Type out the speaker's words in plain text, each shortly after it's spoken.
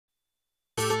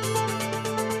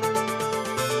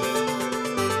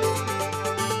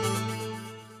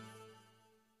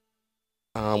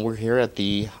We're here at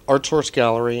the Art Source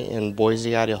Gallery in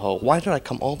Boise, Idaho. Why did I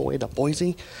come all the way to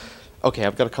Boise? Okay,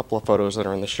 I've got a couple of photos that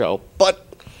are in the show, but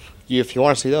if you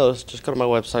want to see those, just go to my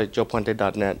website,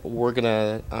 joepuente.net. We're going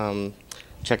to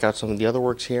check out some of the other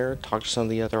works here, talk to some of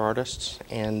the other artists,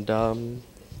 and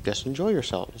just enjoy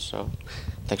yourselves. So,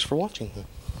 thanks for watching.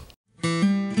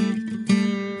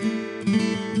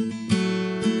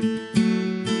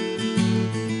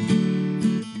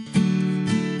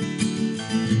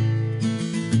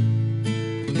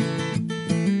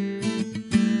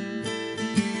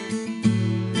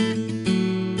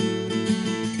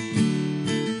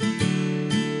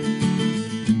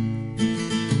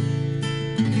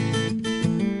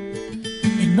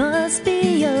 Must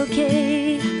be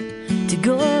okay to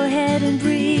go ahead and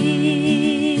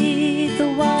breathe the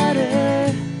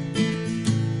water.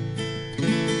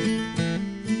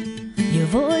 Your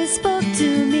voice spoke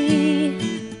to me.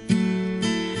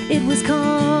 It was calm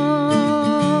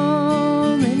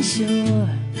and sure.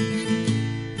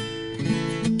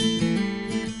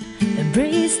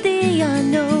 Embrace the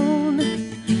unknown.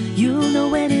 You'll know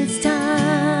when it's time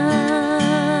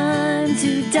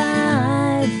to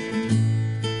dive.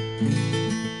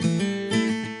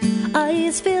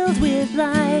 Eyes filled with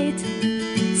light,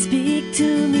 speak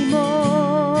to me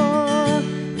more,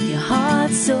 with your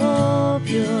heart so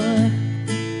pure.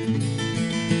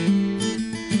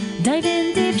 Dive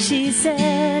in deep, she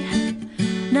said,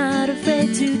 not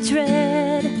afraid to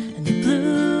tread in the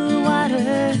blue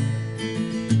water.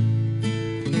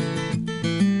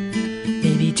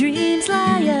 Maybe dreams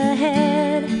lie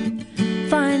ahead,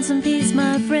 find some peace,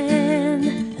 my friend,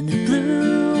 in the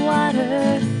blue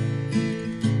water.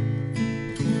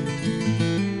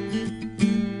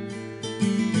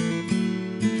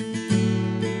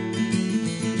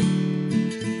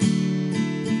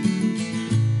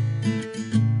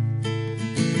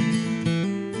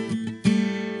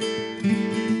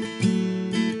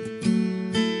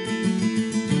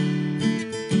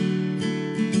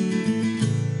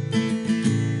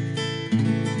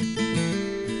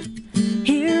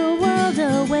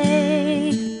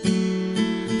 Away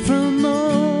from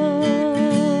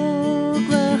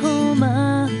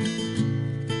Oklahoma,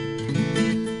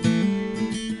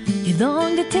 you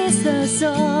long to taste the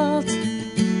salt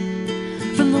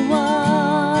from the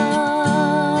water's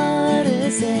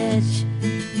edge.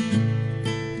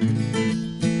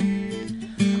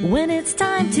 When it's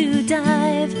time to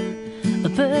dive, a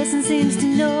person seems to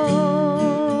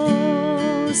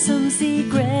know some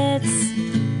secrets.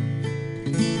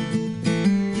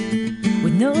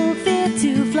 No fear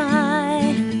to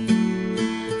fly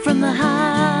from the highest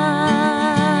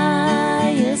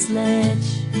ledge.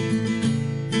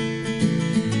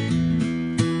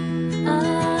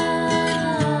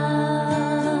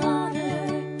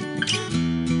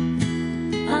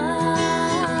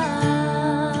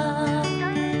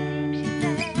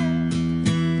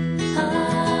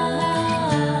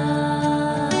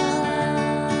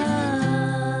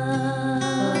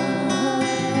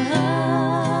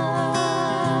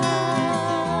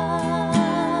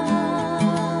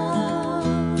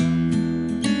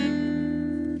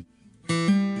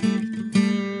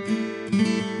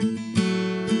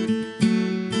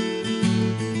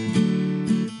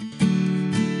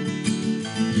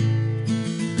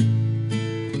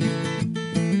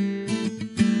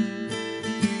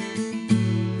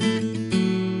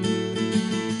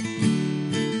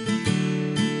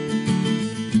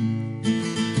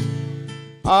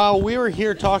 We were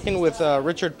here talking with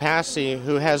Richard Passey,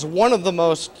 who has one of the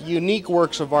most unique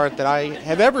works of art that I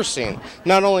have ever seen,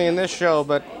 not only in this show,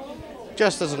 but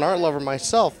just as an art lover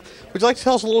myself. Would you like to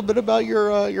tell us a little bit about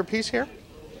your piece here?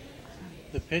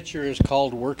 The picture is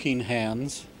called Working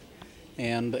Hands,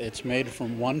 and it's made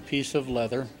from one piece of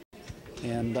leather.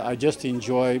 And I just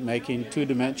enjoy making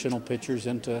two-dimensional pictures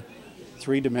into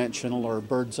three-dimensional or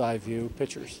bird's eye view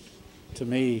pictures. To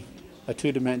me, a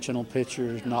two-dimensional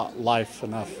picture is not life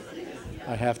enough.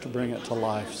 I have to bring it to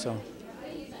life, so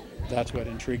that's what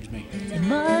intrigues me. It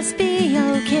must be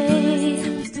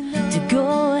okay to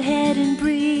go ahead and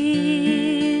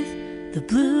breathe the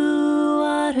blue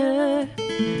water.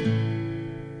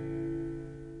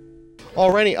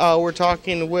 Alrighty, we're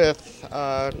talking with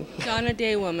Donna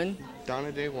Daywoman.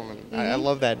 Donna Daywoman. I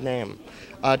love that name.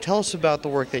 Tell us about the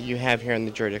work that you have here in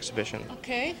the juried exhibition.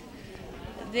 Okay,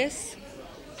 there's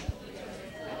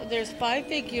 5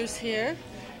 figures here,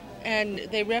 and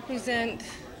they represent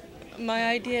my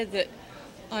idea that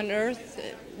on Earth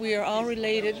we are all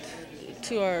related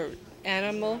to our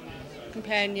animal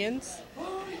companions,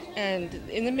 and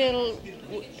in the middle,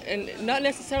 and not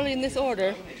necessarily in this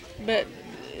order, but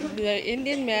the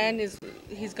Indian man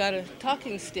he's got a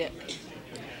talking stick,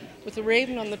 with a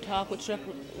raven on the top, which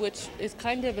is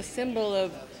kind of a symbol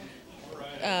of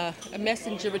a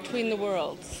messenger between the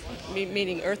worlds,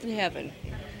 meaning earth and heaven.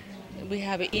 We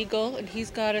have an eagle, and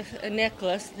he's got a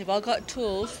necklace. They've all got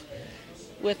tools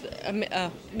with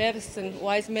a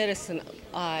wise medicine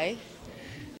eye.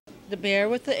 The bear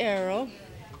with the arrow,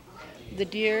 the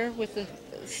deer with the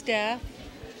staff,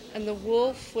 and the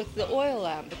wolf with the oil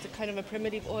lamp. It's a kind of a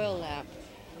primitive oil lamp.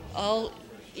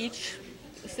 Each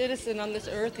citizen on this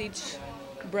earth, each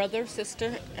brother,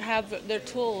 sister, have their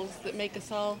tools that make us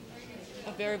all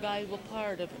a very valuable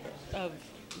part of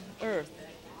Earth.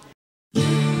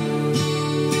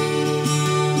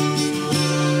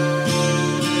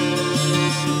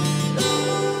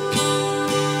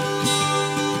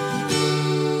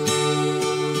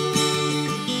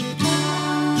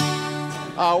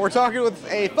 We're talking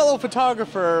with a fellow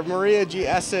photographer, Maria G.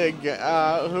 Essig,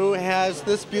 who has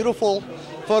this beautiful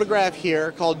photograph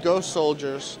here called Ghost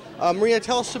Soldiers. Maria,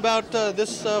 tell us about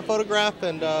this photograph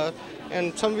and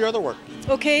some of your other work.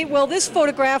 Okay, well, this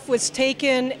photograph was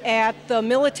taken at the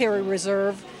military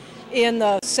reserve in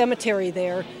the cemetery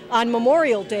there on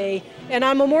Memorial Day. And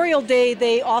on Memorial Day,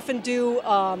 they often do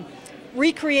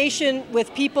recreation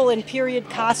with people in period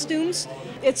costumes.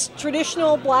 It's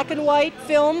traditional black and white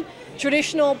film,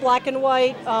 traditional black and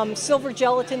white silver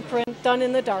gelatin print done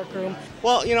in the darkroom.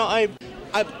 Well, you know, I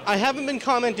haven't been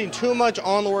commenting too much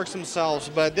on the works themselves,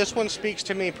 but this one speaks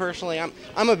to me personally.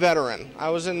 I'm a veteran. I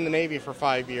was in the Navy for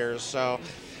 5 years, so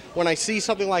when I see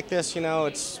something like this,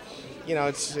 it's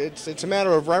a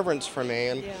matter of reverence for me.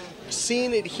 And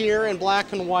seeing it here in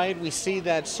black and white, we see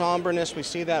that somberness, we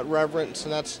see that reverence,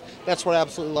 and that's what I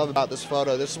absolutely love about this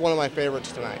photo. This is one of my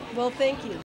favorites tonight. Well, thank you.